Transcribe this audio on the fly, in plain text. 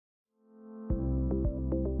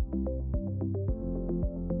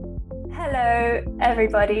Hello,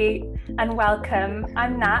 everybody, and welcome.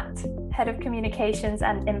 I'm Nat, Head of Communications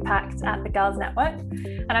and Impact at the Girls Network,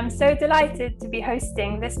 and I'm so delighted to be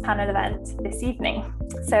hosting this panel event this evening.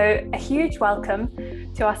 So a huge welcome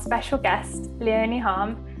to our special guest, Leonie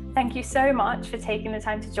Harm. Thank you so much for taking the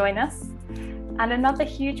time to join us. And another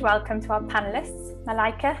huge welcome to our panelists,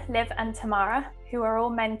 Malaika, Liv, and Tamara, who are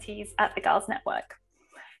all mentees at the Girls Network.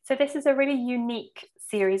 So this is a really unique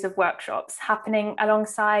series of workshops happening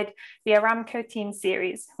alongside the Aramco Team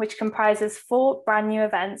Series, which comprises 4 brand new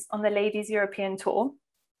events on the Ladies European Tour,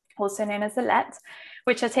 also known as the LET,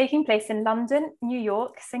 which are taking place in London, New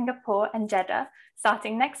York, Singapore, and Jeddah,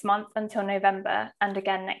 starting next month until November and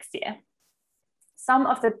again next year. Some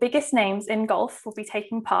of the biggest names in golf will be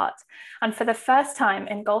taking part, and for the first time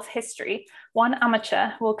in golf history, one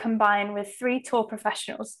amateur will combine with 3 tour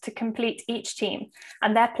professionals to complete each team,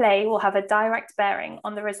 and their play will have a direct bearing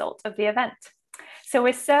on the result of the event. So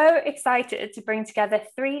we're so excited to bring together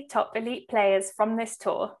 3 top elite players from this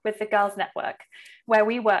tour with the Girls Network, where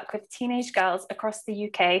we work with teenage girls across the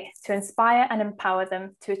UK to inspire and empower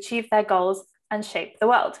them to achieve their goals and shape the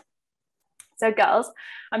world. So girls,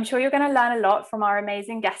 I'm sure you're going to learn a lot from our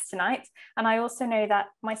amazing guests tonight. And I also know that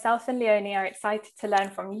myself and Leonie are excited to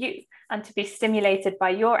learn from you and to be stimulated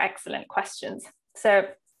by your excellent questions. So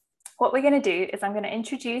what we're going to do is I'm going to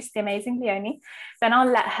introduce the amazing Leonie, then I'll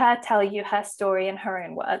let her tell you her story in her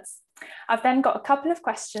own words. I've then got a couple of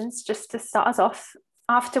questions just to start us off,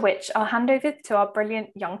 after which I'll hand over to our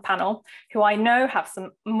brilliant young panel, who I know have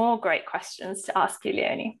some more great questions to ask you,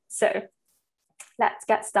 Leonie. So let's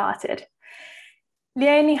get started.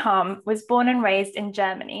 Leonie Harm was born and raised in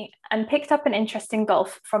Germany and picked up an interest in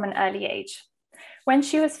golf from an early age. When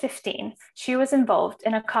she was 15, she was involved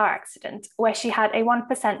in a car accident where she had a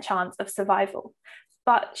 1% chance of survival,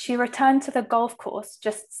 but she returned to the golf course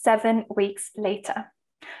just 7 weeks later.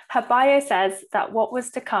 Her bio says that what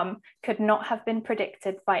was to come could not have been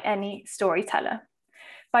predicted by any storyteller.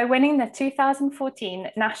 By winning the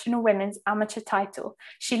 2014 National Women's Amateur title,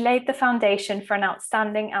 she laid the foundation for an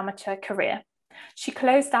outstanding amateur career. She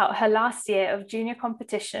closed out her last year of junior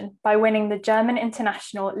competition by winning the German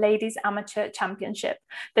International Ladies Amateur Championship,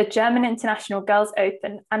 the German International Girls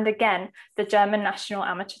Open, and again, the German National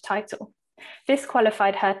Amateur title. This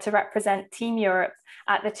qualified her to represent Team Europe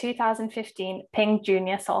at the 2015 Ping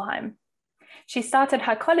Junior Solheim. She started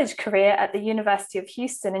her college career at the University of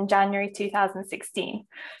Houston in January 2016.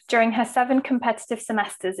 During her 7 competitive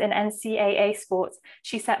semesters in NCAA sports,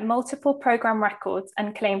 she set multiple program records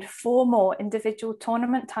and claimed 4 more individual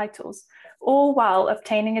tournament titles, all while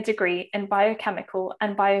obtaining a degree in biochemical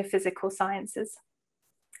and biophysical sciences.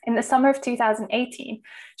 In the summer of 2018,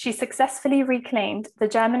 she successfully reclaimed the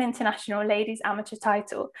German International Ladies Amateur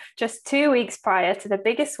title just 2 weeks prior to the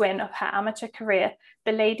biggest win of her amateur career,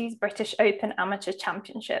 the Ladies British Open Amateur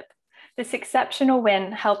Championship. This exceptional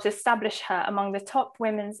win helped establish her among the top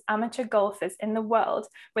women's amateur golfers in the world,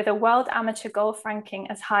 with a world amateur golf ranking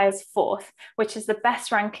as high as 4th, which is the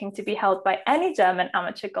best ranking to be held by any German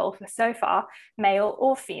amateur golfer so far, male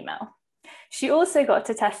or female. She also got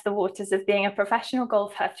to test the waters of being a professional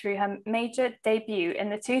golfer through her major debut in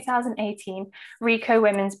the 2018 Rico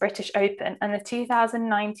Women's British Open and the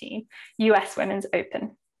 2019 US Women's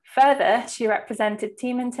Open. Further, she represented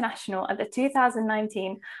Team International at the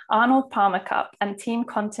 2019 Arnold Palmer Cup and Team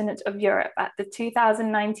Continent of Europe at the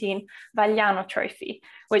 2019 Vagliano Trophy,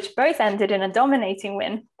 which both ended in a dominating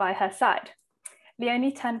win by her side.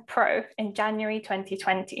 Leonie turned pro in January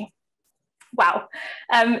 2020. Wow,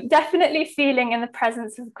 definitely feeling in the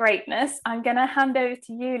presence of greatness. I'm going to hand over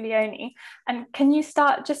to you, Leonie. And can you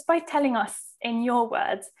start just by telling us in your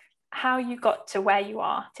words how you got to where you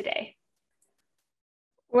are today?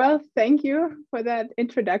 Well, thank you for that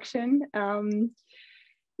introduction.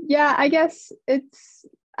 Yeah, I guess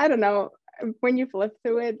I don't know, when you've lived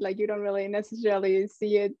through it, like you don't really necessarily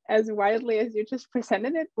see it as widely as you just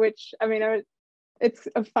presented it, which, I mean, it's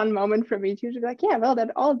a fun moment for me to be like, yeah, well,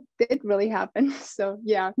 that all did really happen. So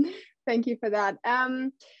yeah, thank you for that.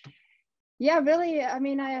 Yeah, really, I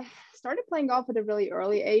mean, I started playing golf at a really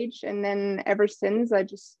early age. And then ever since, I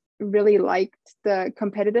just really liked the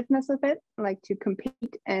competitiveness of it, like to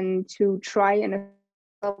compete and to try and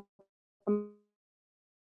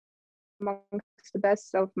amongst the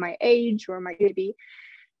best of my age or my ability.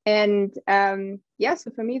 And yeah,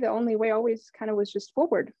 so for me, the only way always kind of was just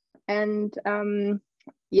forward. And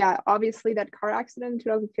yeah, obviously that car accident in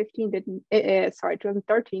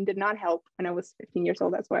 2013 did not help when I was 15 years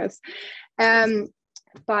old. That's why I was.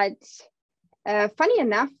 But funny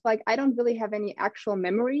enough, like I don't really have any actual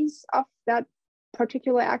memories of that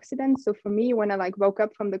particular accident. So for me, when I like woke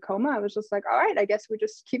up from the coma, I was just like, all right, I guess we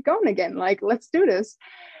just keep going again. Like, let's do this.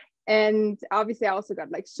 And obviously I also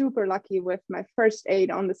got like super lucky with my first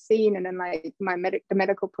aid on the scene, and then like the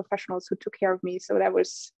medical professionals who took care of me. So there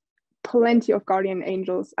was plenty of guardian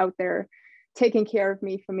angels out there taking care of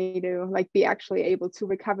me for me to like be actually able to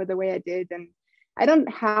recover the way I did. And I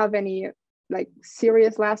don't have any like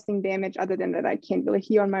serious lasting damage other than that I can't really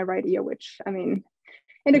hear on my right ear, which I mean,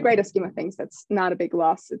 in the greater scheme of things, that's not a big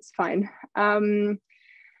loss. It's fine.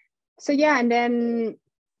 So yeah, and then,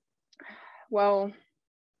 well,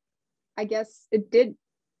 I guess it did.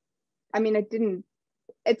 I mean, it didn't.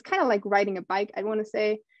 It's kind of like riding a bike. I want to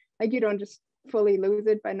say, like, you don't just fully lose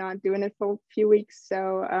it by not doing it for a few weeks.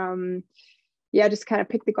 So yeah, just kind of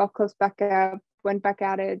picked the golf clubs back up, went back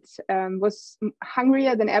at it. Was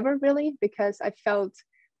hungrier than ever, really, because I felt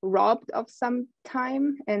robbed of some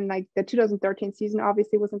time, and like the 2013 season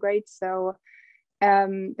obviously wasn't great. So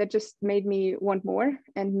that just made me want more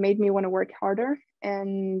and made me want to work harder.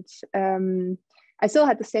 And I still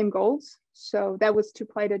had the same goals. So that was to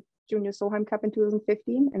play the Junior Solheim Cup in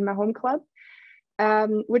 2015 in my home club,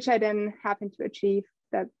 which I then happened to achieve.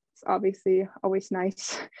 That's obviously always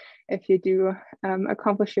nice if you do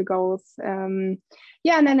accomplish your goals.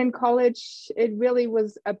 Yeah, and then in college, it really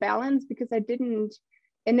was a balance because I didn't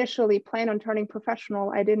initially plan on turning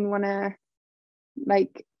professional. I didn't want to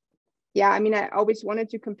like, yeah, I mean, I always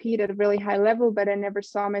wanted to compete at a really high level, but I never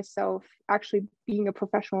saw myself actually being a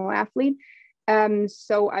professional athlete.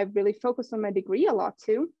 So I really focused on my degree a lot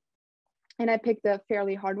too. And I picked a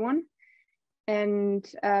fairly hard one. And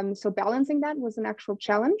so balancing that was an actual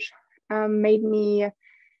challenge, made me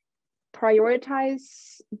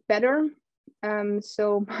prioritize better.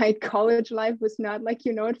 So my college life was not like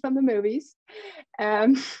you know it from the movies.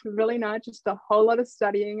 Really not, just a whole lot of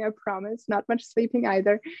studying, I promise, not much sleeping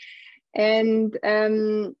either. And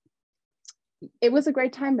it was a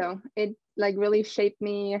great time though. It like really shaped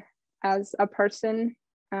me as a person.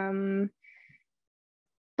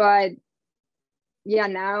 But yeah,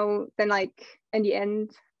 now then like in the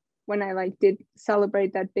end, when I like did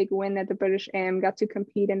celebrate that big win at the British Am, got to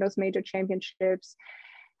compete in those major championships.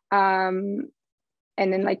 And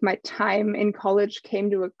then like my time in college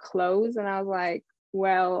came to a close, and I was like,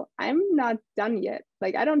 well, I'm not done yet.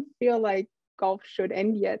 Like, I don't feel like golf should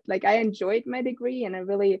end yet. Like, I enjoyed my degree and I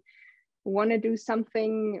really want to do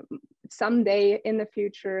something someday in the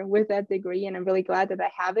future with that degree. And I'm really glad that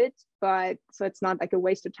I have it, but so it's not like a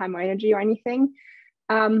waste of time or energy or anything.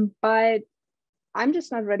 But I'm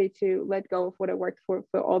just not ready to let go of what I worked for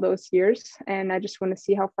all those years. And I just want to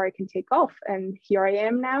see how far I can take golf. And here I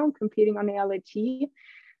am now competing on the LAT.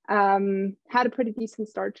 Had a pretty decent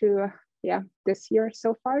start to this year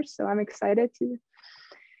so far. So I'm excited to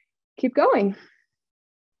keep going.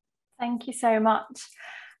 Thank you so much.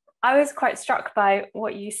 I was quite struck by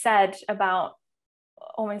what you said about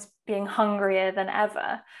almost being hungrier than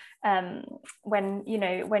ever. When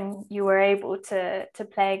you were able to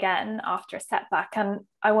play again after a setback. And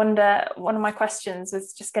I wonder, one of my questions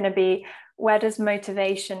was just going to be, where does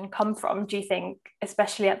motivation come from, do you think,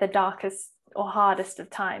 especially at the darkest or hardest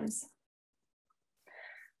of times?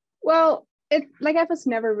 Well, it like I was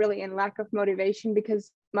never really in lack of motivation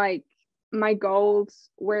because my goals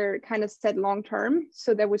were kind of set long term,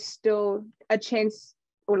 so there was still a chance,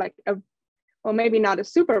 or like well, maybe not a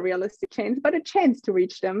super realistic chance, but a chance to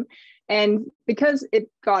reach them. And because it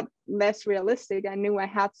got less realistic, I knew I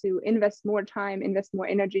had to invest more time, invest more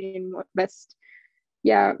energy, and invest,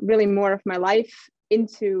 really more of my life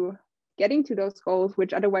into getting to those goals,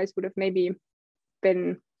 which otherwise would have maybe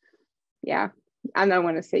been, I don't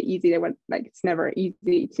want to say easy. They were like, it's never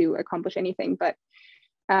easy to accomplish anything, but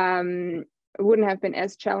it wouldn't have been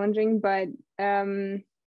as challenging.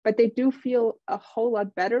 But they do feel a whole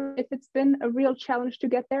lot better if it's been a real challenge to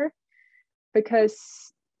get there,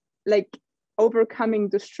 because like overcoming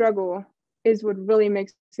the struggle is what really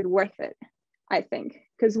makes it worth it, I think.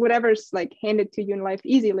 Because whatever's like handed to you in life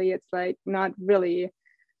easily, it's like not really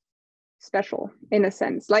special in a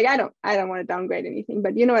sense. Like I don't want to downgrade anything,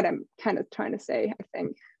 but you know what I'm kind of trying to say, I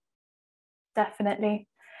think. Definitely.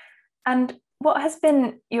 And what has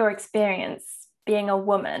been your experience being a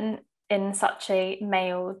woman in such a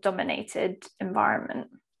male-dominated environment?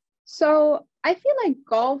 So I feel like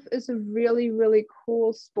golf is a really, really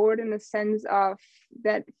cool sport in the sense of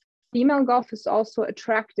that female golf is also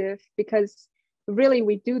attractive because really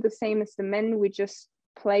we do the same as the men. We just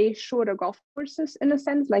play shorter golf courses in a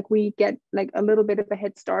sense, like we get like a little bit of a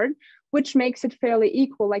head start, which makes it fairly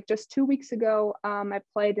equal. Like just 2 weeks ago, I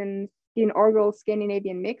played in the inaugural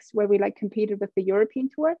Scandinavian mix where we like competed with the European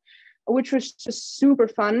tour, which was just super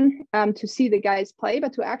fun to see the guys play,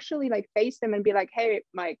 but to actually like face them and be like, hey,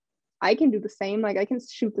 Mike, I can do the same. Like I can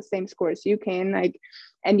shoot the same score as you can. Like,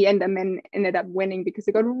 and the end, the men ended up winning because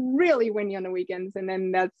it got really windy on the weekends. And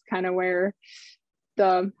then that's kind of where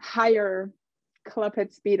the higher club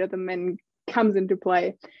head speed of the men comes into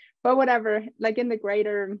play. But whatever, like in the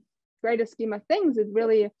greater scheme of things, it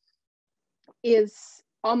really is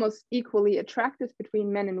almost equally attractive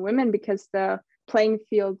between men and women because the playing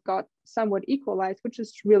field got somewhat equalized, which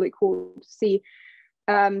is really cool to see.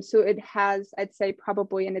 So it has, I'd say,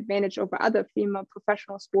 probably an advantage over other female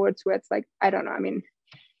professional sports where it's like, I don't know, I mean,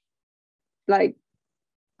 like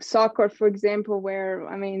soccer, for example, where,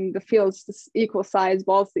 I mean, the field's the equal size,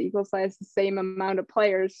 ball's the equal size, the same amount of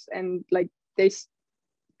players, and like they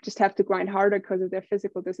just have to grind harder because of their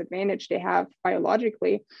physical disadvantage they have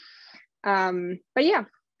biologically. But yeah,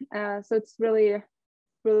 so it's really,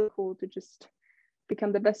 really cool to just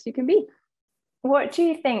become the best you can be. What do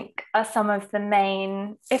you think are some of the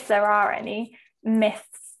main, if there are any,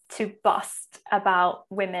 myths to bust about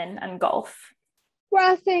women and golf?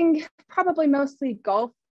 Well, I think probably mostly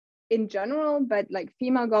golf in general, but like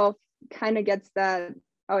female golf kind of gets that,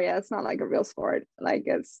 oh yeah, it's not like a real sport. Like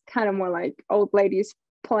it's kind of more like old ladies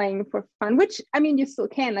playing for fun, which I mean, you still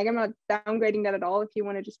can. Like I'm not downgrading that at all. If you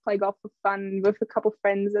want to just play golf for fun with a couple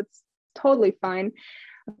friends, that's totally fine.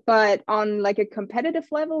 But on like a competitive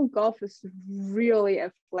level, golf is really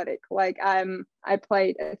athletic. Like I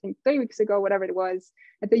played, I think 3 weeks ago, whatever it was,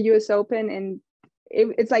 at the US Open, and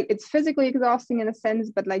it's like it's physically exhausting in a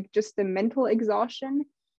sense, but like just the mental exhaustion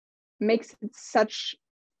makes it such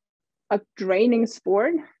a draining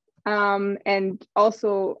sport. And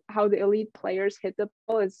also how the elite players hit the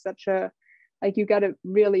ball is such a, like you got to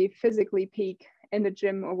really physically peak in the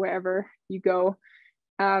gym or wherever you go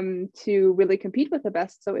to really compete with the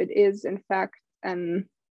best. So it is in fact a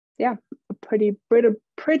pretty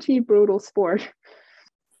brutal sport.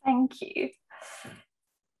 Thank you.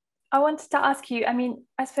 I wanted to ask you, I mean,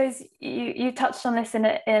 I suppose you touched on this in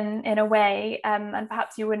a way, and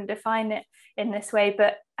perhaps you wouldn't define it in this way,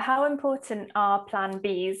 but how important are plan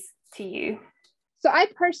Bs to you? So I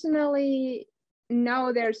personally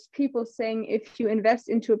know there's people saying if you invest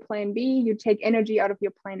into a plan B, you take energy out of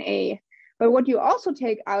your plan A. But what you also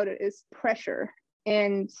take out is pressure.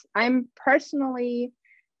 And I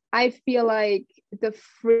feel like the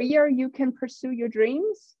freer you can pursue your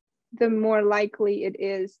dreams, the more likely it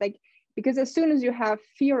is. Like, because as soon as you have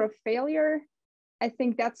fear of failure, I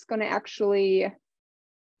think that's going to actually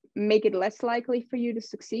make it less likely for you to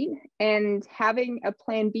succeed. And having a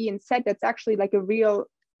plan B instead, that's actually like a real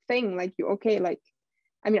thing. Like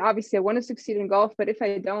I mean, obviously I want to succeed in golf, but if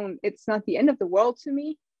I don't, it's not the end of the world to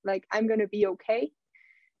me. Like I'm going to be okay.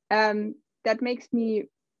 That makes me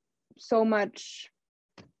so much,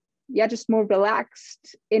 just more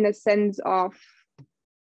relaxed in a sense of,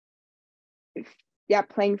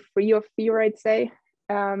 playing free of fear, I'd say,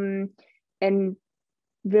 and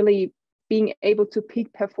really being able to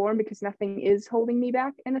peak perform because nothing is holding me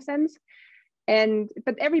back in a sense.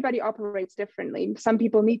 But everybody operates differently. Some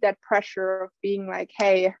people need that pressure of being like,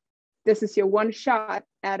 hey, this is your one shot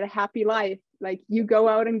at a happy life. Like you go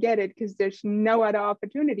out and get it because there's no other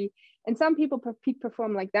opportunity. And some people peak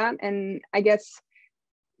perform like that. And I guess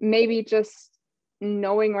maybe just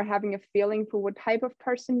knowing or having a feeling for what type of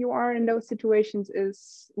person you are in those situations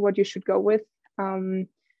is what you should go with,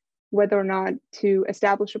 whether or not to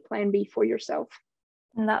establish a plan B for yourself.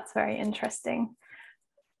 And that's very interesting.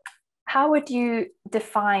 How would you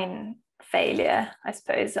define failure? I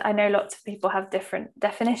suppose I know lots of people have different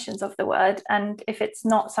definitions of the word, and if it's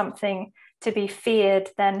not something to be feared,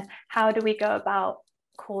 then how do we go about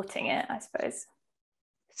courting it, I suppose?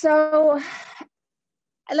 So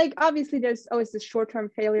like obviously there's always the short-term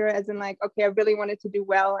failure, as in like, okay, I really wanted to do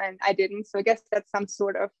well and I didn't, so I guess that's some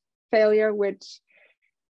sort of failure, which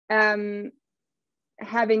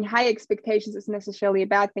having high expectations is necessarily a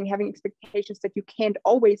bad thing. Having expectations that you can't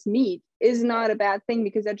always meet is not a bad thing,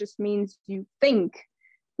 because that just means you think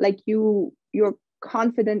like you're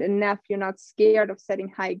confident enough, you're not scared of setting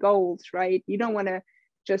high goals, right? You don't want to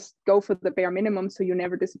just go for the bare minimum so you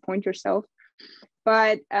never disappoint yourself.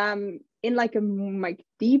 But in like a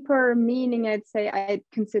deeper meaning, I'd say I'd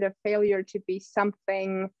consider failure to be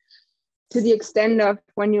something to the extent of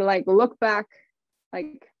when you like look back, like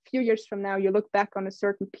a few years from now, you look back on a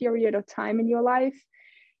certain period of time in your life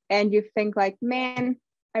and you think like, man,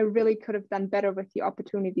 I really could have done better with the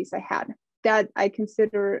opportunities I had. That I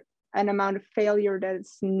consider an amount of failure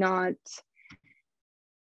that's not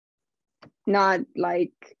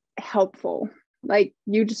like helpful. like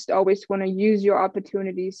you just always want to use your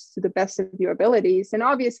opportunities to the best of your abilities, and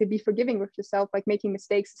obviously be forgiving with yourself. Like making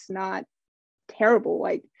mistakes is not terrible.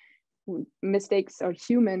 Like mistakes are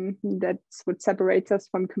human. That's what separates us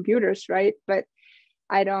from computers, right? But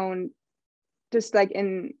I don't, just like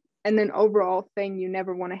in an overall thing, you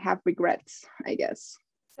never want to have regrets, I guess.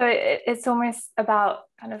 So it's almost about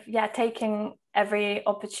kind of, yeah, taking every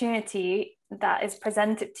opportunity that is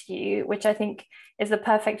presented to you, which I think is the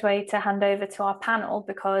perfect way to hand over to our panel,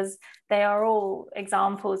 because they are all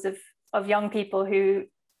examples of young people who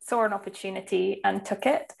saw an opportunity and took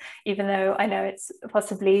it, even though I know it's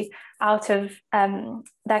possibly out of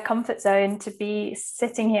their comfort zone to be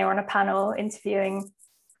sitting here on a panel interviewing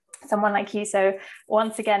someone like you. So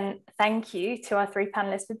once again, thank you to our three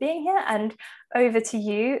panelists for being here, and over to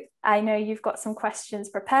you. I know you've got some questions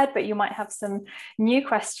prepared, but you might have some new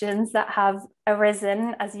questions that have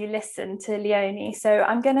arisen as you listen to Leonie. So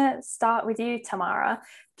I'm going to start with you, Tamara.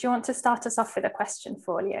 Do you want to start us off with a question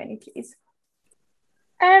for Leonie, please?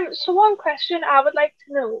 So one question I would like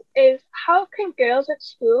to know is, how can girls at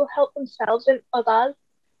school help themselves and others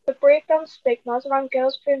to break down stigmas around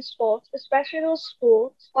girls playing sports, especially those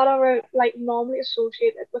sports that are like normally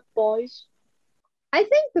associated with boys? I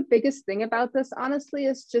think the biggest thing about this, honestly,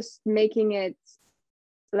 is just making it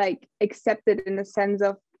like accepted, in the sense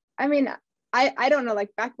of, I mean, I don't know,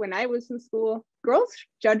 like back when I was in school, girls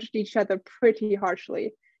judged each other pretty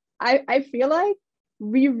harshly. I feel like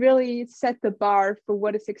we really set the bar for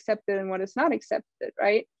what is accepted and what is not accepted,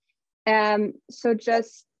 right? So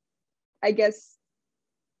just, I guess,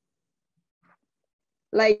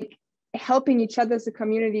 like helping each other as a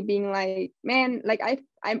community, being like, man, like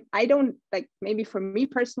I don't, like, maybe for me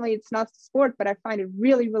personally it's not sport, but I find it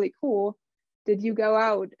really, really cool that you go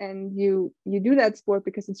out and you do that sport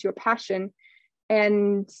because it's your passion,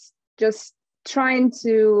 and just trying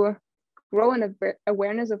to grow an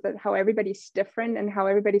awareness of that, how everybody's different and how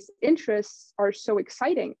everybody's interests are so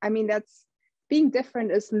exciting. I mean, that's, being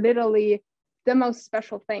different is literally the most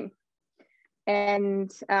special thing. And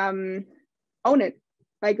own it,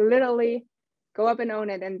 like literally go up and own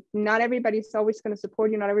it. And not everybody's always going to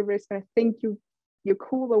support you, not everybody's going to think you're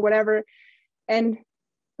cool or whatever. And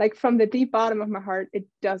like from the deep bottom of my heart, it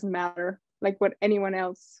doesn't matter like what anyone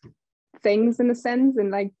else thinks, in a sense.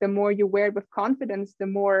 And like the more you wear it with confidence, the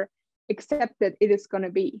more accepted it is going to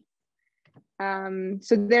be.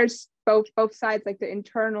 So there's both sides, like the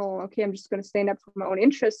internal, okay, I'm just going to stand up for my own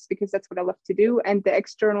interests because that's what I love to do, and the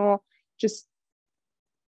external, just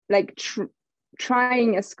like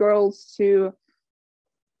trying as girls to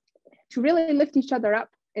really lift each other up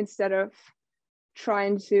instead of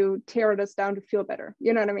trying to tear us down to feel better.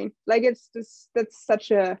 You know what I mean? Like it's just, that's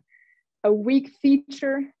such a weak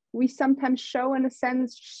feature we sometimes show, in a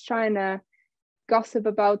sense, just trying to gossip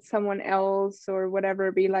about someone else or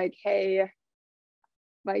whatever, be like, hey,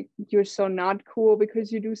 like you're so not cool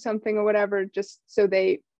because you do something or whatever, just so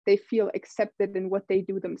they feel accepted in what they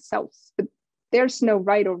do themselves. But there's no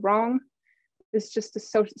right or wrong. It's just a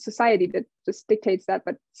society that just dictates that,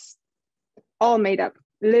 but it's all made up.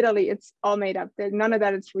 Literally, it's all made up. None of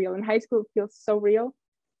that is real. In high school, it feels so real,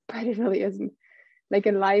 but it really isn't. Like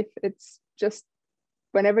in life, it's just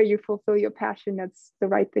whenever you fulfill your passion, that's the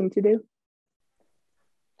right thing to do.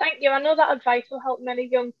 Thank you. I know that advice will help many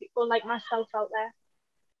young people like myself out there.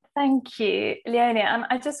 Thank you, Leonie. And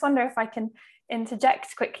I just wonder if I can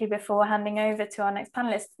interject quickly before handing over to our next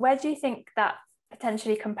panelist. Where do you think that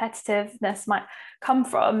potentially competitiveness might come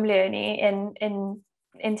from, Leonie, in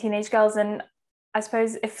teenage girls? And I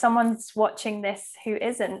suppose if someone's watching this who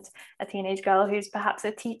isn't a teenage girl, who's perhaps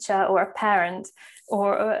a teacher or a parent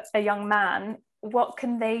or a young man, what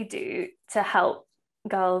can they do to help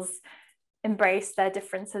girls embrace their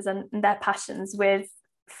differences and their passions with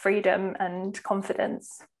freedom and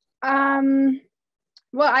confidence? Well,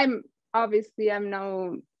 I'm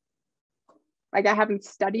no, like, I haven't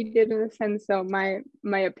studied it in a sense, so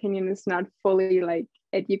my opinion is not fully like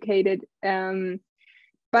educated.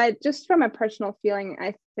 But just from a personal feeling,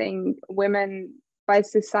 I think women by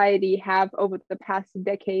society have, over the past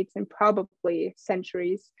decades and probably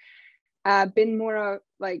centuries, been more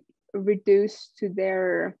like reduced to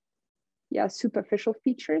their superficial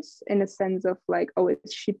features, in a sense of like, oh,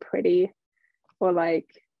 is she pretty, or like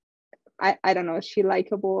I don't know, is she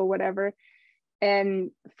likable or whatever.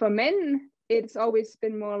 And for men, it's always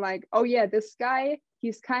been more like, oh yeah, this guy,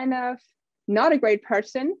 he's kind of not a great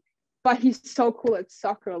person, but he's so cool at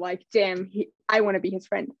soccer, like damn, I want to be his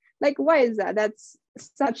friend. Like, why is that? That's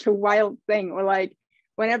such a wild thing. Or like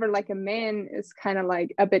whenever like a man is kind of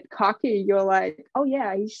like a bit cocky, you're like, oh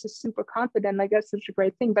yeah, he's just super confident, like that's such a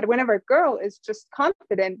great thing. But whenever a girl is just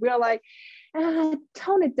confident, we're like,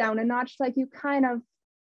 tone it down a notch. Like, you kind of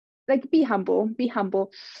like, be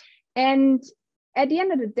humble. And at the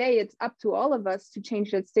end of the day, it's up to all of us to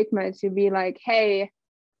change that stigma, to be like, hey,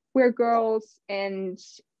 we're girls, and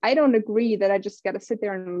I don't agree that I just got to sit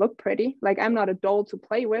there and look pretty. Like, I'm not a doll to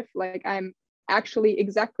play with. Like, I'm actually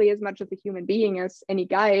exactly as much of a human being as any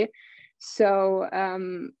guy. So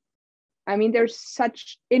I mean, there's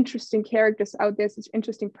such interesting characters out there, such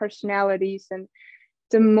interesting personalities, and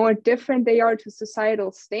the more different they are to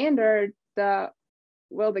societal standard, the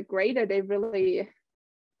greater they really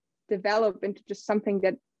develop into just something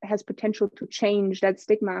that has potential to change that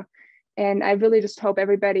stigma. And I really just hope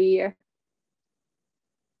everybody, I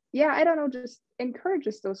don't know, just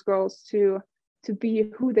encourages those girls to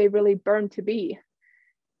be who they really burn to be.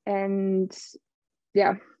 And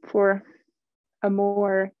for a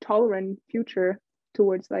more tolerant future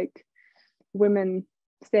towards like women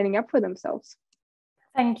standing up for themselves.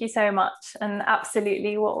 Thank you so much, and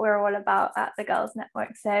absolutely what we're all about at the Girls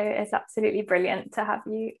Network. So it's absolutely brilliant to have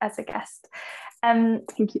you as a guest.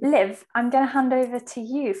 Thank you. Liv, I'm going to hand over to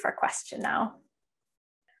you for a question now.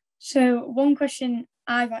 So one question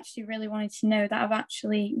I've actually really wanted to know, that I've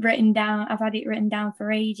actually written down, I've had it written down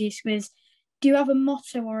for ages, was, do you have a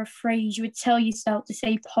motto or a phrase you would tell yourself to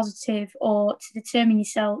stay positive or to determine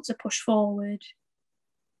yourself to push forward?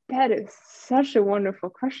 That is such a wonderful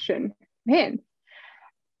question, man.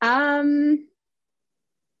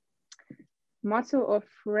 Motto or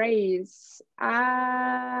phrase?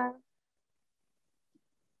 I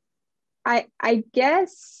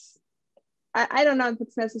guess I don't know if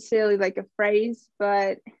it's necessarily like a phrase,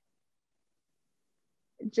 but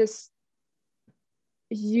just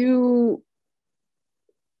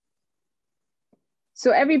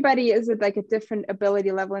so everybody is at like a different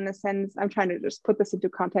ability level, in a sense. I'm trying to just put this into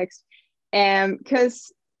context,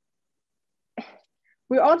 because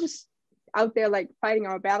we're all just out there like fighting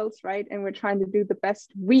our battles, right? And we're trying to do the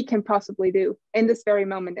best we can possibly do in this very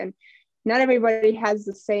moment. And not everybody has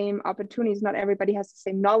the same opportunities. Not everybody has the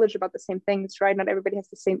same knowledge about the same things, right? Not everybody has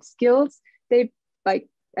the same skills. They've, like,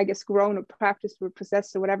 I guess, grown or practiced or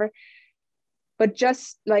possessed or whatever. But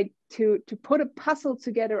just like to put a puzzle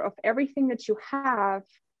together of everything that you have,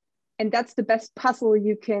 and that's the best puzzle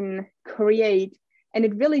you can create. And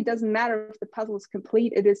it really doesn't matter if the puzzle is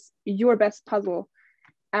complete. It is your best puzzle.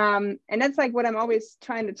 And that's like what I'm always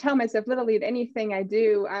trying to tell myself. Literally at anything I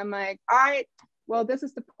do, I'm like, all right, well, this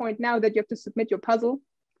is the point now that you have to submit your puzzle.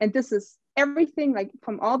 And this is everything, like,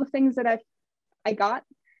 from all the things that I got,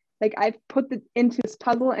 like, I've put it into this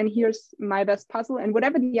puzzle, and here's my best puzzle. And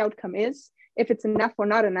whatever the outcome is, if it's enough or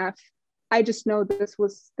not enough, I just know this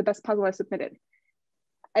was the best puzzle I submitted.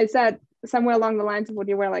 Is that somewhere along the lines of what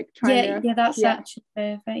you were like trying to? Yeah, that's actually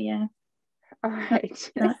perfect. Yeah. All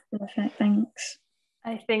right. That's perfect. Thanks.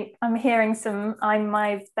 I think I'm hearing some I'm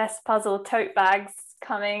my best puzzle tote bags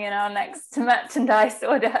coming in our next merchandise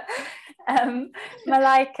order.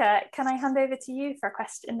 Malika, can I hand over to you for a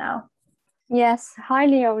question now? Yes. Hi,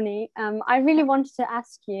 Leonie. I really wanted to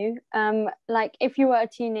ask you, like, if you were a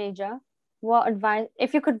teenager, what advice,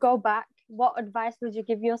 if you could go back, what advice would you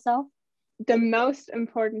give yourself? The most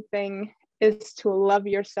important thing is to love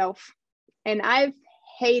yourself. And I've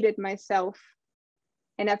hated myself,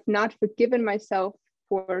 and I've not forgiven myself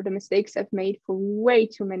for the mistakes I've made for way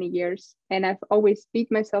too many years. And I've always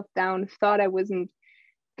beat myself down, thought I wasn't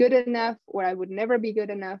good enough, or I would never be good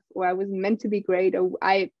enough, or I wasn't meant to be great, or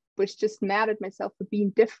I was just mad at myself for being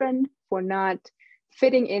different, for not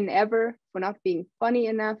fitting in ever, for not being funny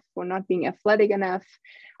enough, for not being athletic enough.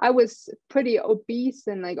 I was pretty obese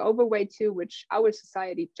and like overweight too, which our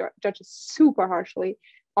society judges super harshly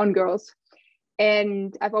on girls.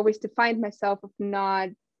 And I've always defined myself of not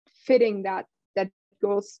fitting that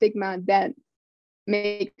girl stigma that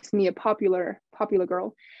makes me a popular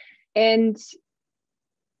girl. And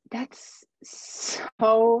that's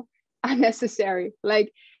so unnecessary.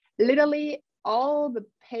 Like, literally all the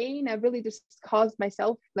pain I really just caused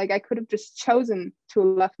myself. Like, I could have just chosen to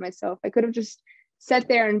love myself. I could have just sat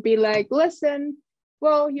there and be like, listen,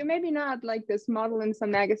 well, you're maybe not like this model in some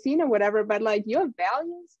magazine or whatever, but like, your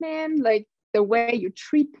values, man, like the way you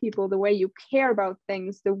treat people, the way you care about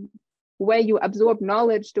things, the way you absorb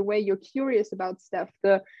knowledge, the way you're curious about stuff,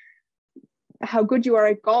 how good you are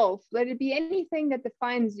at golf, let it be anything that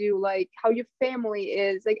defines you, like how your family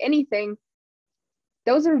is, like anything.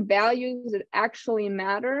 Those are values that actually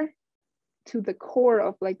matter to the core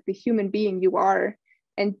of like the human being you are.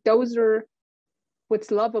 And those are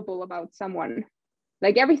what's lovable about someone.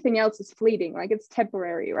 Like, everything else is fleeting, like it's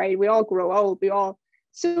temporary, right? We all grow old, we all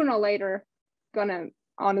sooner or later gonna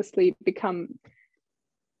honestly become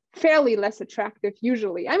fairly less attractive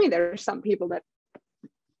usually. I mean, there are some people that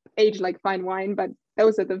age like fine wine, but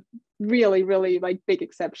those are the really, really like big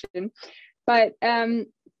exception. But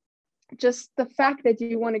just the fact that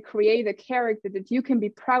you want to create a character that you can be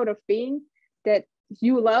proud of being, that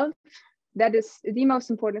you love, that is the most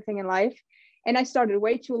important thing in life. And I started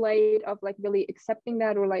way too late of like really accepting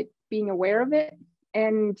that or like being aware of it.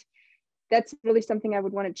 And that's really something I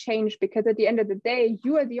would want to change, because at the end of the day,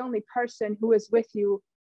 you are the only person who is with you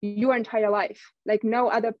your entire life. Like no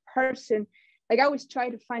other person. Like I always try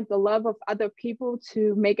to find the love of other people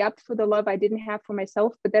to make up for the love I didn't have for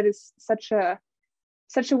myself, but that is such a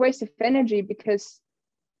waste of energy, because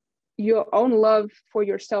your own love for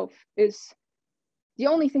yourself is the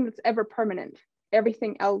only thing that's ever permanent.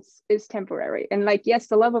 Everything else is temporary. And like, yes,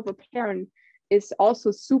 the love of a parent is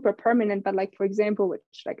also super permanent, but like, for example, which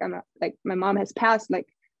like my mom has passed like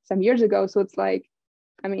some years ago, so it's like,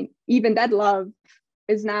 I mean, even that love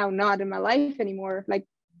is now not in my life anymore. Like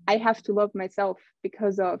I have to love myself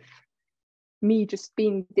because of me just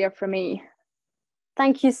being there for me.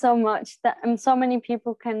 Thank you so much. That so many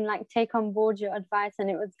people can like take on board your advice, and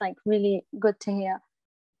it was like really good to hear.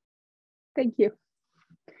 Thank you.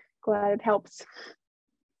 Glad it helps.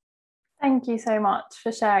 Thank you so much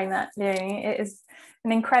for sharing that, Leonie. It is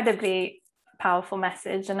an incredibly powerful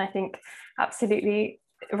message, and I think absolutely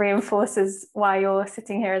reinforces why you're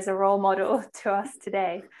sitting here as a role model to us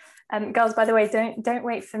today. Girls, by the way, don't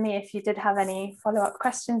wait for me if you did have any follow-up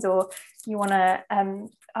questions, or you want to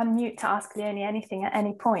unmute to ask Leonie anything at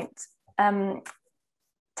any point.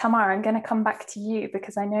 Tamara, I'm going to come back to you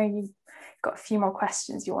because I know you've got a few more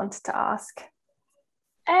questions you wanted to ask.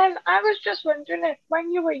 I was just wondering if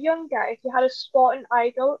when you were younger, if you had a sporting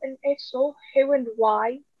idol, and if so, who and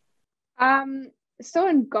why? So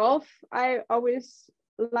in golf, I always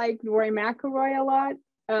liked Rory McIlroy a lot,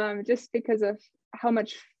 just because of how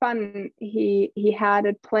much fun he had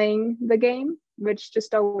at playing the game, which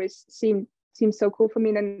just always seemed so cool for me.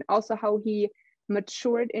 And then also how he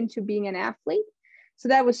matured into being an athlete. So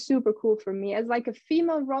that was super cool for me as like a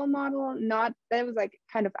female role model. That was like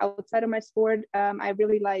kind of outside of my sport. I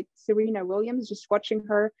really like Serena Williams, just watching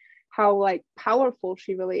her, how like powerful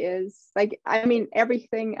she really is. Like, I mean,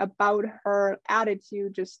 everything about her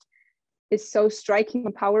attitude just is so striking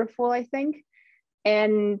and powerful, I think.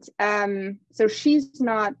 And so she's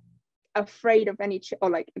not afraid of any, or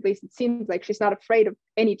like at least it seems like she's not afraid of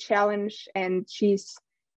any challenge, and she's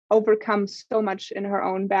overcome so much in her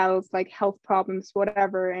own battles, like health problems,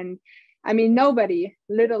 whatever. And I mean,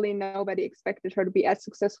 literally nobody expected her to be as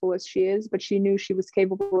successful as she is, but she knew she was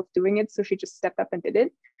capable of doing it, so she just stepped up and did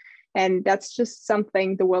it. And that's just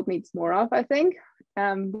something the world needs more of, I think.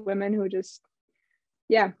 Women who just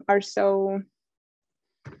are so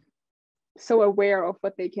aware of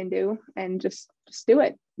what they can do and just do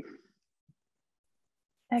it.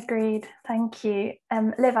 Agreed. Thank you.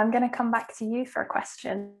 Liv, I'm going to come back to you for a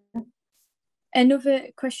question. Another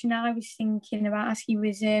question I was thinking about asking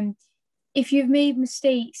was if you've made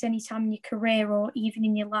mistakes anytime in your career or even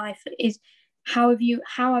in your life, is how have you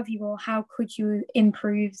or how could you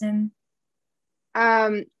improve them?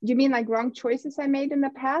 You mean like wrong choices I made in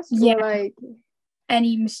the past? Yeah. Or like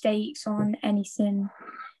any mistakes on anything?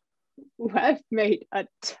 I've made a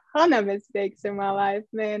ton of mistakes in my life,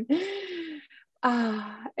 man.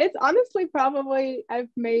 It's honestly probably I've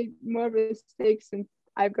made more mistakes than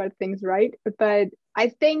I've got things right. But I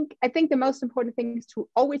think the most important thing is to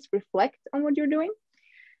always reflect on what you're doing.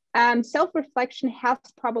 Self-reflection has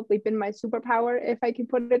probably been my superpower, if I can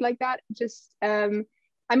put it like that. Just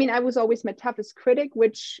I mean, I was always my toughest critic,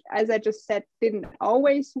 which, as I just said, didn't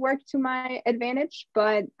always work to my advantage.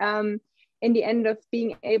 But in the end of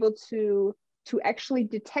being able to actually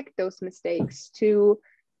detect those mistakes, to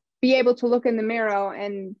be able to look in the mirror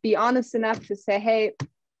and be honest enough to say, hey,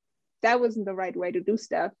 that wasn't the right way to do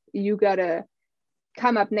stuff. You gotta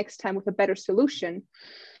come up next time with a better solution.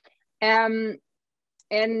 And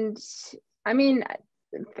I mean,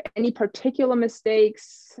 any particular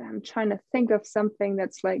mistakes, I'm trying to think of something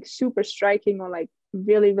that's like super striking or like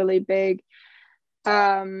really, really big.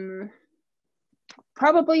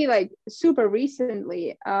 Probably like super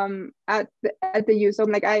recently at the youth. So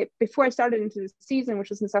like before I started into the season, which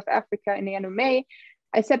was in South Africa in the end of May,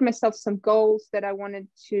 I set myself some goals that I wanted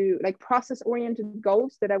to, like process-oriented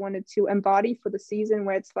goals that I wanted to embody for the season,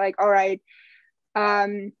 where it's like, all right,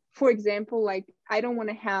 for example, like I don't want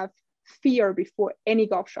to have fear before any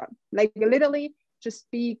golf shot. Like literally just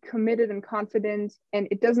be committed and confident, and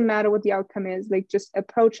it doesn't matter what the outcome is. Like just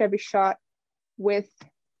approach every shot with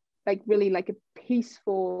like really like a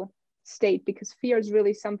peaceful state, because fear is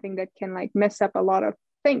really something that can like mess up a lot of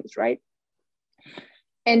things, right?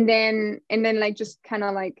 and then like just kind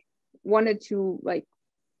of like wanted to like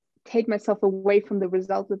take myself away from the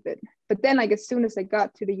result of it. But then like as soon as I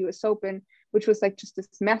got to the US Open, which was like just this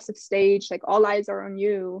massive stage, like all eyes are on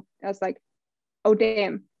you, I was like, oh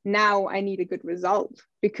damn, now I need a good result,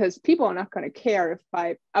 because people are not going to care if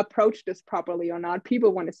I approach this properly or not.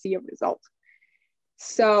 People want to see a result.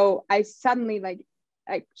 So I suddenly like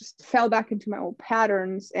I just fell back into my old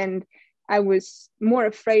patterns, and I was more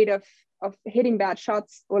afraid of hitting bad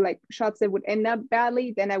shots, or like shots that would end up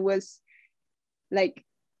badly, than I was like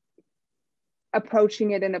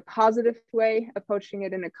approaching it in a positive way, approaching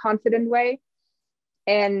it in a confident way.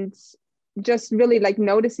 And just really like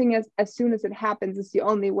noticing as soon as it happens is the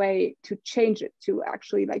only way to change it, to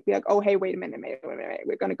actually like be like, oh, hey, wait a minute,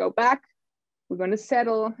 we're going to go back. We're going to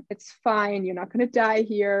settle. It's fine. You're not going to die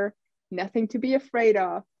here. Nothing to be afraid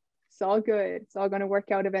of. It's all good. It's all going to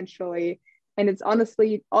work out eventually. And it's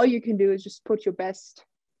honestly, all you can do is just put your best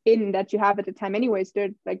in that you have at the time anyways.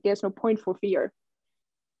 There's no point for fear.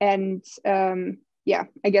 And yeah,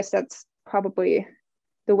 I guess that's probably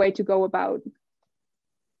the way to go about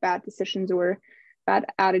bad decisions or bad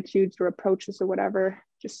attitudes or approaches or whatever,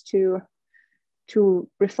 just to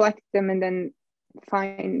reflect them and then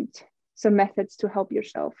find some methods to help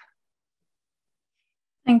yourself.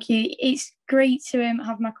 Thank you. It's great to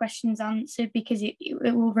have my questions answered, because it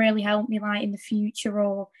will really help me like in the future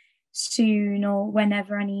or soon or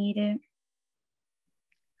whenever I need it.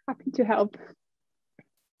 Happy to help.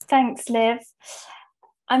 Thanks, Liv.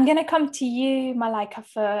 I'm going to come to you, Malika,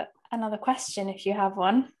 for another question if you have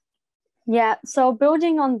one. Yeah, so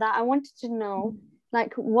building on that, I wanted to know,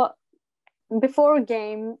 like, what before a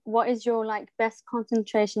game, what is your like best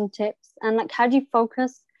concentration tips, and like how do you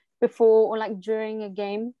focus before or like during a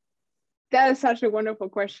game? That is such a wonderful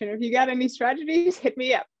question. If you got any strategies, hit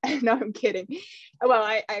me up. No, I'm kidding.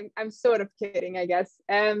 Well, I'm sort of kidding, I guess.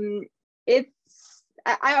 I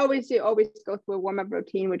always go through a warm-up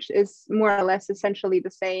routine, which is more or less essentially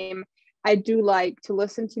the same. I do like to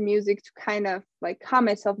listen to music to kind of like calm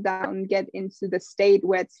myself down, get into the state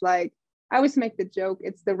where it's like, I always make the joke,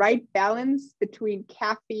 it's the right balance between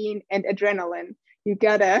caffeine and adrenaline. You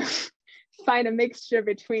gotta find a mixture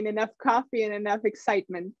between enough coffee and enough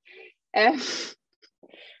excitement.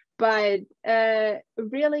 But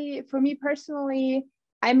really, for me personally,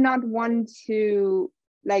 I'm not one to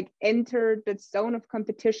like enter the zone of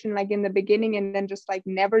competition like in the beginning and then just like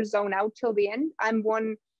never zone out till the end. I'm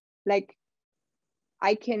one like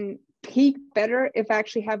I can peak better if I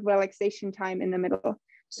actually have relaxation time in the middle.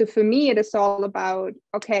 So for me, it is all about,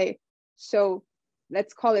 okay, so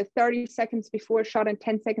let's call it 30 seconds before a shot and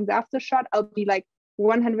 10 seconds after a shot, I'll be like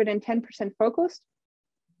 110% focused.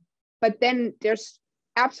 But then there's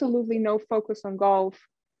absolutely no focus on golf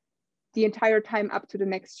the entire time up to the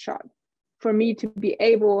next shot. For me to be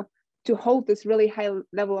able to hold this really high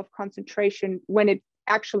level of concentration when it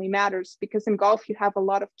actually matters, because in golf you have a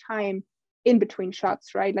lot of time in between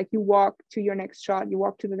shots, right? Like you walk to your next shot, you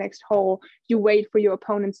walk to the next hole, you wait for your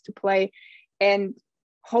opponents to play, and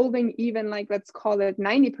holding even like, let's call it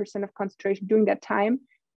 90% of concentration during that time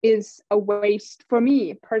is a waste. For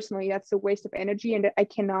me personally, that's a waste of energy, and I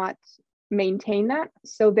cannot maintain that.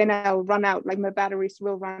 So then I'll run out, like my batteries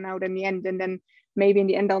will run out in the end, and then maybe in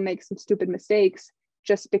the end I'll make some stupid mistakes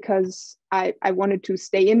just because I wanted to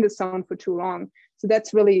stay in the zone for too long. So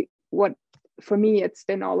that's really what for me it's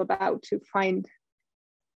been all about, to find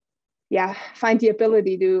the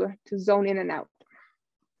ability to zone in and out.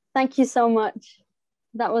 Thank you so much.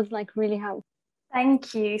 That was like really helpful.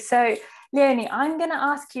 Thank you. So Leonie, I'm going to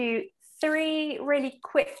ask you 3 really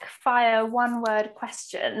quick fire 1-word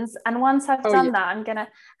questions, and once I've done that, I'm gonna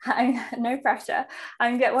no pressure,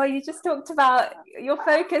 well, you just talked about your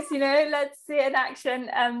focus, let's see it in action,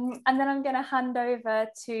 and then I'm gonna hand the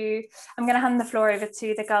floor over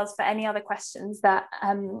to the girls for any other questions that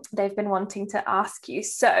they've been wanting to ask you.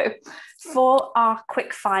 So for our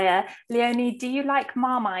quick fire, Leonie, do you like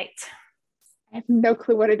Marmite? I have no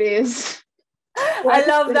clue what it is. I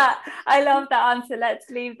love that answer.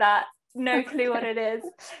 Let's leave that. No clue what it is.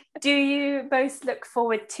 Do you both look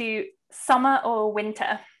forward to summer or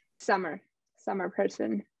winter? Summer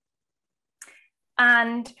person.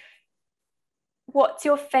 And what's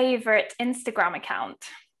your favorite Instagram account?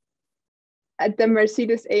 At the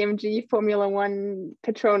Mercedes AMG Formula One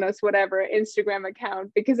Petronas whatever Instagram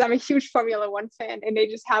account, because I'm a huge Formula One fan and they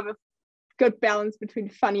just have a good balance between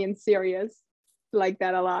funny and serious. Like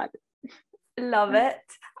that a lot. Love it.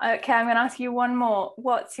 Okay, I'm going to ask you one more.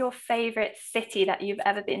 What's your favorite city that you've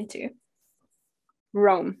ever been to?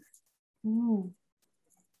 Rome.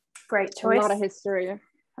 Great choice. A lot of history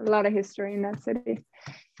in that city.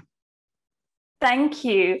 Thank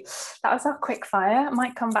you. That was our quick fire. I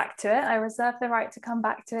might come back to it. I reserve the right to come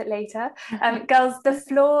back to it later. Girls, the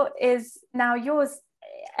floor is now yours.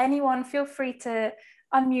 Anyone, feel free to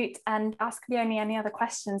unmute and ask Leonie any other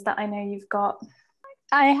questions that I know you've got.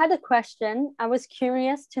 I had a question. I was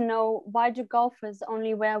curious to know, why do golfers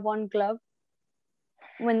only wear one glove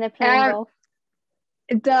when they're playing golf?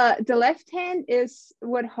 The left hand is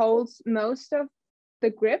what holds most of the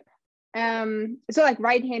grip. So like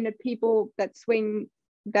right-handed people that swing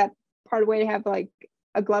that part way have like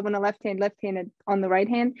a glove on the left hand, left-handed on the right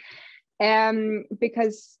hand.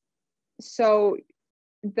 Because so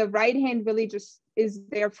the right hand really just is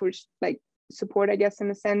there for like support, I guess,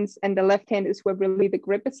 in a sense, and the left hand is where really the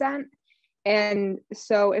grip is at. And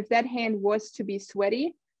so if that hand was to be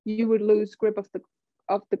sweaty, you would lose grip of the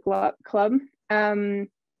club,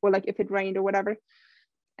 or like if it rained or whatever.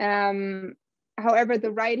 However,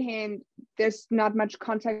 the right hand, there's not much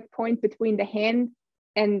contact point between the hand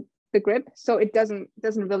and the grip, so it doesn't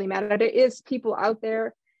really matter. There is people out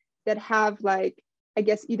there that have like, I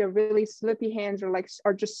guess, either really slippy hands or like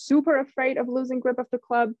are just super afraid of losing grip of the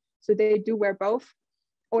club, so they do wear both.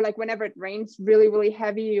 Or like whenever it rains really, really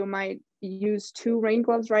heavy, you might use 2 rain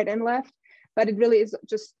gloves, right and left, but it really is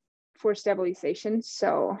just for stabilization.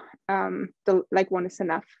 So the like one is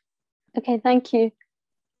enough. Okay, thank you.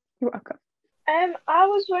 You're welcome. I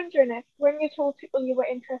was wondering if, when you told people you were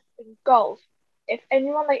interested in golf, if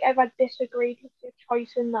anyone like ever disagreed with your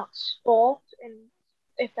choice in that sport, and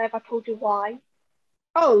if they ever told you why.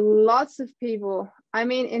 Oh, lots of people. I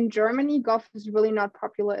mean, in Germany, golf is really not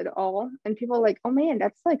popular at all. And people are like, oh man,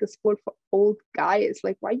 that's like a sport for old guys.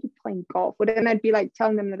 Like, why are you playing golf? But then I'd be like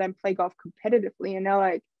telling them that I play golf competitively. And they're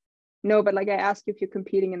like, no, but like I ask you if you're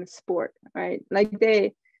competing in a sport, right? Like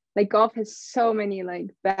golf has so many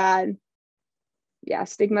like bad,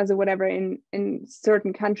 stigmas or whatever in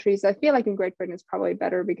certain countries. I feel like in Great Britain it's probably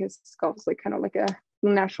better because golf is like kind of like a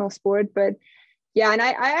national sport. But yeah, and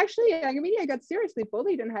I actually, I got seriously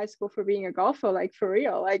bullied in high school for being a golfer, like for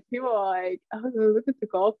real. Like people are like, oh, look at the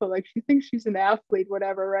golfer, like she thinks she's an athlete,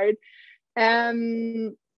 whatever, right?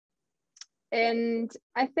 And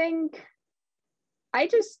I think I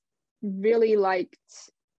just really liked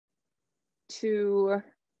to,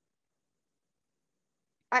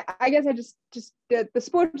 I guess I just the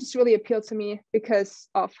sport just really appealed to me because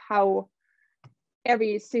of how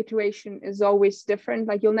every situation is always different.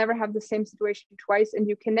 Like you'll never have the same situation twice, and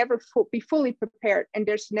you can never be fully prepared, and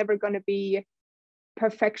there's never going to be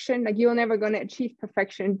perfection. Like you're never going to achieve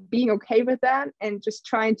perfection. Being okay with that and just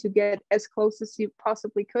trying to get as close as you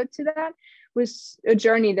possibly could to that was a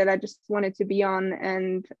journey that I just wanted to be on.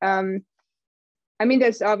 And I mean,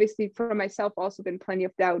 there's obviously for myself also been plenty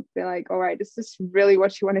of doubt. They're like, all right, is this really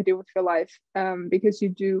what you want to do with your life? Because you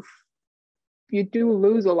do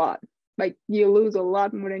lose a lot. Like you lose a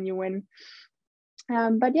lot more than you win.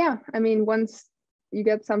 But yeah, I mean, once you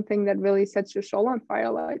get something that really sets your soul on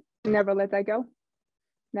fire, like never let that go.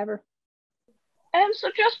 Never. So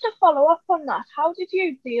just to follow up on that, how did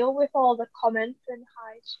you deal with all the comments in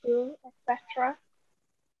high school, etc.?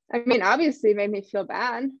 I mean, obviously it made me feel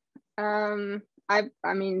bad.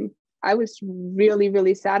 I mean, I was really,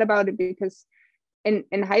 really sad about it because in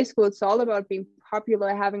high school, it's all about being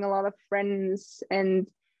popular, having a lot of friends, and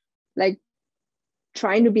like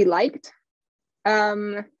trying to be liked.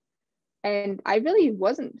 And I really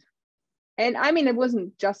wasn't. And I mean, it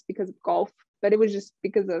wasn't just because of golf, but it was just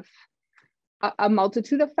because of a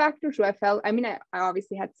multitude of factors where I felt, I mean, I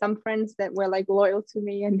obviously had some friends that were like loyal to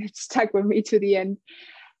me and it stuck with me to the end.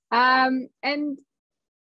 And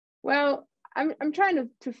well, I'm trying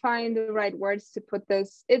to find the right words to put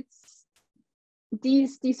this. It's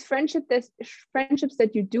these friendships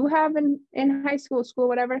that you do have in high school,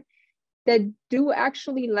 whatever, that do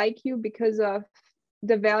actually like you because of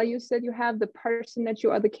the values that you have, the person that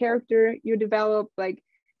you are, the character you develop, like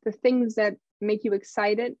the things that make you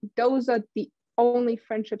excited. Those are the only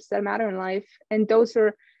friendships that matter in life. And those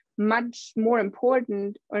are much more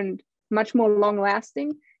important and much more long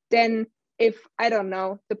lasting than if, I don't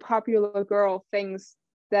know, the popular girl thinks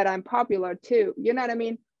that I'm popular too. You know what I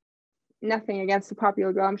mean? Nothing against the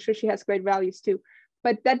popular girl. I'm sure she has great values too.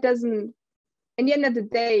 But that doesn't, in the end of the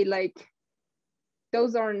day, like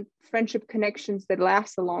those aren't friendship connections that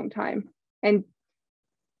last a long time. And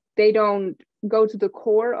they don't go to the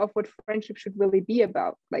core of what friendship should really be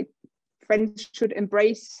about. Like friends should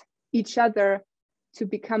embrace each other to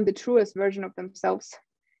become the truest version of themselves.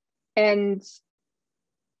 And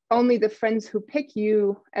only the friends who pick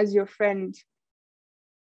you as your friend,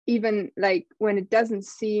 even like when it doesn't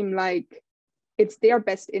seem like it's their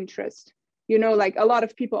best interest, you know, like a lot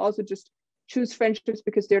of people also just choose friendships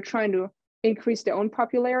because they're trying to increase their own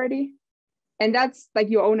popularity. And that's like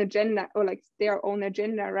your own agenda, or like their own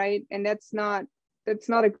agenda, right? And that's not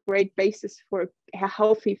a great basis for a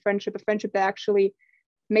healthy friendship, a friendship that actually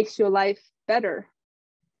makes your life better.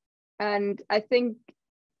 And I think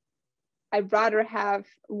I'd rather have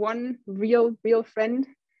one real friend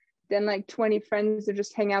than like 20 friends that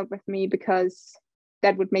just hang out with me because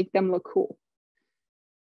that would make them look cool.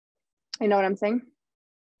 You know what I'm saying?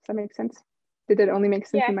 Does that make sense? Did it only make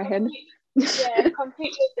sense in my head? Yeah,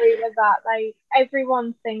 completely agree with that. Like,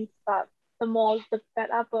 everyone thinks that the more is the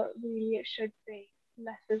better, but really it should be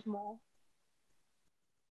less is more.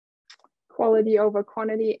 Quality over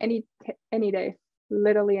quantity any day,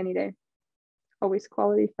 literally any day. Always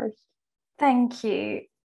quality first. Thank you.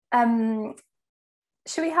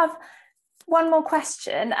 Should we have one more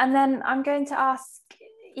question, and then I'm going to ask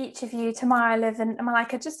each of you, Tamara, Liv and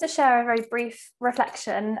Malika, just to share a very brief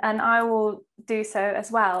reflection, and I will do so as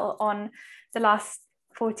well on the last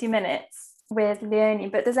 40 minutes with Leonie.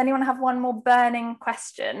 But does anyone have one more burning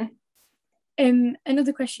question?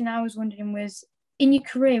 Another question I was wondering was, in your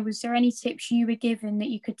career, was there any tips you were given that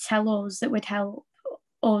you could tell us that would help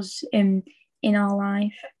us in our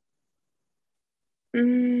life?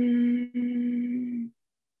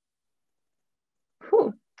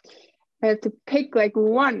 I have to pick like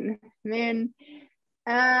one, man.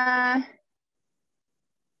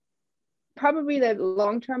 Probably the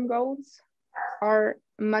long-term goals are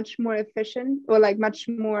much more efficient, or like much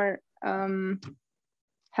more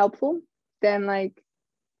helpful than like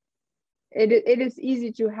it is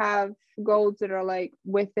easy to have goals that are like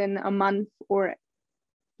within a month or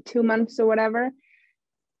 2 months or whatever,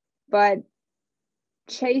 but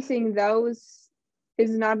chasing those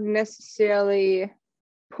is not necessarily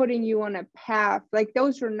putting you on a path. Like,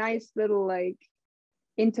 those are nice little like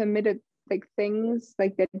intermittent like things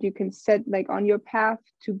like that you can set like on your path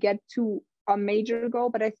to get to a major goal.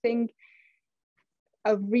 But I think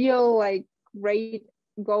a real like great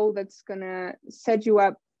goal that's gonna set you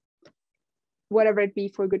up, whatever it be,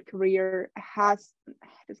 for a good career,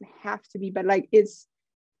 doesn't have to be, but like is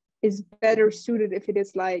better suited if it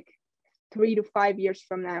is like 3 to 5 years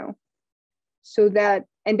from now. So that,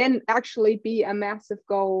 and then actually be a massive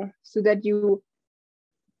goal, so that you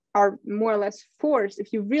are more or less forced,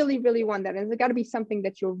 if you really want that, and it's got to be something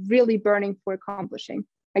that you're really burning for accomplishing,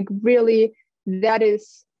 like really that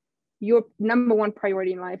is your number one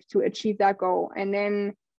priority in life, to achieve that goal. And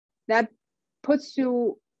then that puts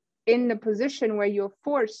you in the position where you're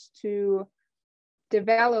forced to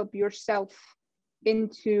develop yourself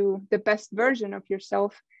into the best version of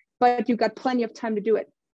yourself, but you got plenty of time to do it.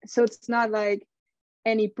 So it's not like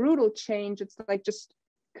any brutal change, it's like just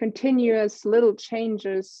continuous little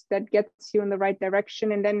changes that gets you in the right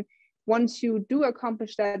direction. And then once you do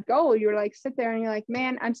accomplish that goal, you're like, sit there and you're like,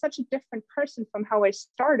 man, I'm such a different person from how I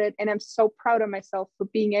started, and I'm so proud of myself for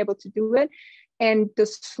being able to do it. And the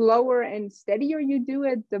slower and steadier you do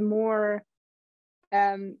it, the more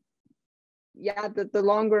the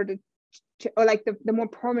longer the more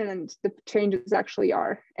permanent the changes actually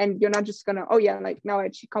are. And you're not just gonna, oh yeah, like now I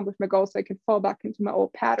accomplished my goal, so I can fall back into my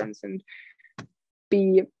old patterns and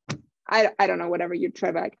be, I don't know, whatever you try,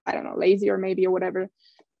 like, I don't know, lazy or maybe or whatever.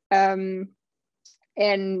 And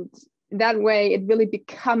that way it really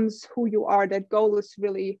becomes who you are. That goal is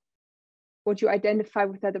really what you identify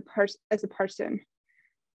with as a person.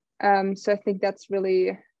 So I think that's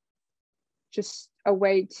really just a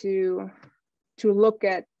way to look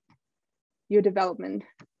at your development.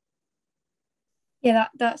 Yeah,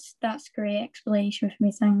 that's great explanation for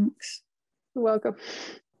me. Thanks. You're welcome.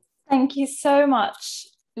 Thank you so much,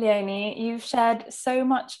 Leonie. You've shared so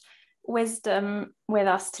much wisdom with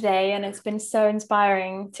us today, and it's been so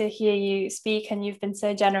inspiring to hear you speak, and you've been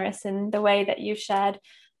so generous in the way that you've shared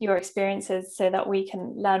your experiences so that we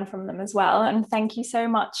can learn from them as well. And thank you so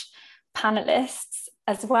much, panelists,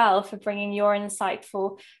 as well, for bringing your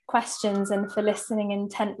insightful questions and for listening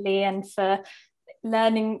intently and for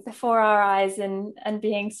learning before our eyes and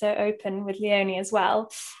being so open with Leonie as well.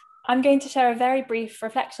 I'm going to share a very brief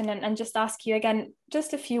reflection and just ask you again,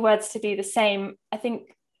 just a few words to do the same. I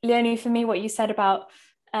think, Leonie, for me, what you said about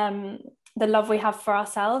the love we have for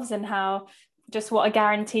ourselves and how just what a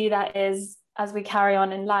guarantee that is as we carry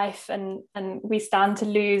on in life and we stand to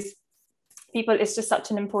lose people is just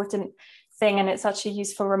such an important thing, and it's such a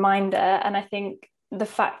useful reminder. And I think the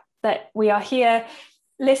fact that we are here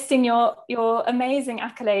listing your amazing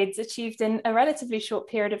accolades achieved in a relatively short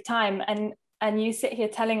period of time, and you sit here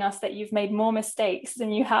telling us that you've made more mistakes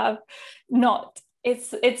than you have not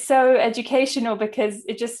it's so educational, because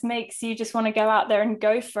it just makes you just want to go out there and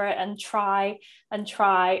go for it and try and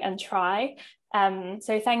try and try.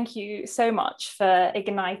 So thank you so much for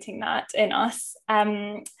igniting that in us.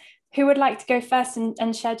 Who would like to go first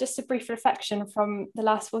and share just a brief reflection from the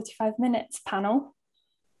last 45 minutes, panel?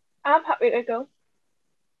 I'm happy to go.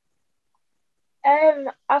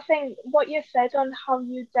 I think what you said on how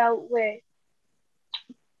you dealt with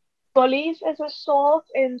bullies as a sort,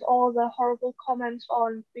 and all the horrible comments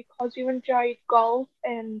on because you enjoyed golf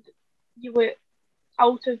and you were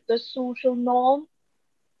out of the social norm.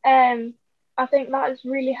 I think that is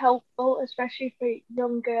really helpful, especially for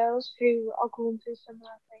young girls who are going through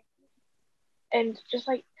similar things. And just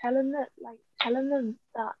like telling them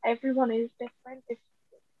that everyone is different.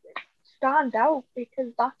 Stand out,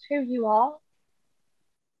 because that's who you are.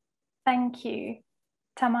 Thank you,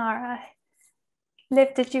 Tamara.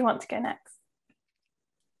 Liv, did you want to go next?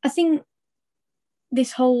 I think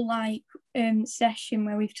this whole session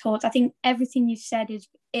where we've talked, I think everything you've said it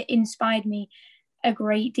inspired me a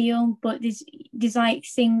great deal. But there's like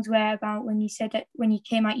things where about when you said that when you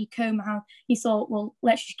came out your coma, how you thought, well,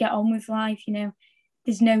 let's just get on with life, you know.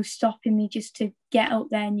 There's no stopping me just to get out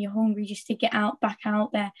there, and you're hungry just to get back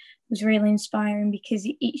out there. It was really inspiring, because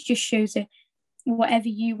it just shows that whatever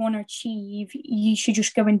you want to achieve, you should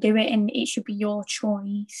just go and do it, and it should be your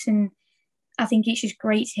choice. And I think it's just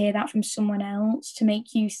great to hear that from someone else, to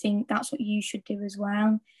make you think that's what you should do as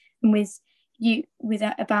well. And with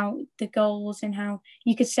that, about the goals and how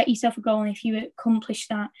you could set yourself a goal, and if you accomplish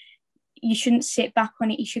that, you shouldn't sit back on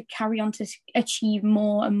it. You should carry on to achieve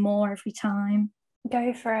more and more every time.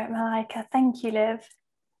 Go for it, Malika. Thank you, Liv.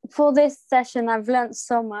 For this session, I've learned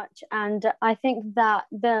so much, and I think that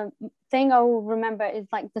the thing I will remember is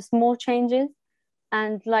like the small changes,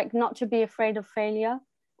 and like not to be afraid of failure,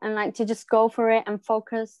 and like to just go for it and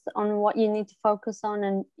focus on what you need to focus on,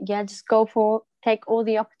 and just take all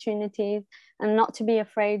the opportunities, and not to be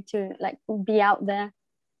afraid to like be out there.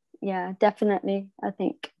 Yeah, definitely. I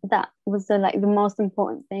think that was the most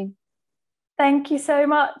important thing. Thank you so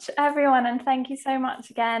much, everyone. And thank you so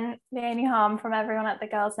much again, Leonie Harm, from everyone at the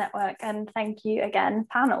Girls Network. And thank you again,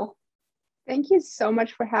 panel. Thank you so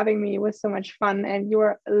much for having me. It was so much fun. And you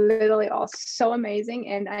were literally all so amazing.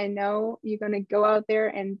 And I know you're going to go out there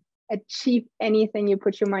and achieve anything you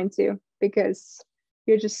put your mind to, because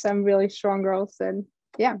you're just some really strong girls, and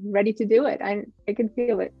ready to do it. I can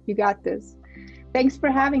feel it. You got this. Thanks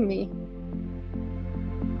for having me.